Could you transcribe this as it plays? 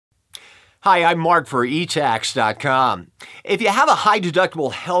Hi, I'm Mark for eTax.com. If you have a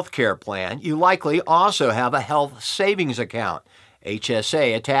high-deductible health care plan, you likely also have a health savings account,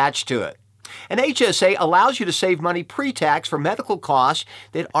 HSA, attached to it. An HSA allows you to save money pre-tax for medical costs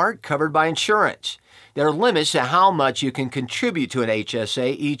that aren't covered by insurance. There are limits to how much you can contribute to an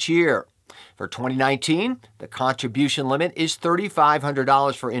HSA each year. For 2019, the contribution limit is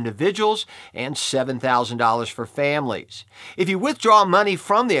 $3,500 for individuals and $7,000 for families. If you withdraw money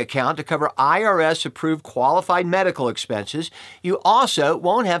from the account to cover IRS-approved qualified medical expenses, you also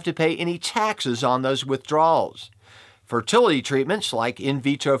won't have to pay any taxes on those withdrawals. Fertility treatments like in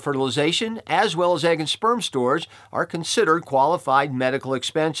vitro fertilization, as well as egg and sperm storage, are considered qualified medical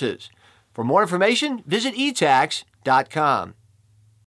expenses. For more information, visit eTax.com.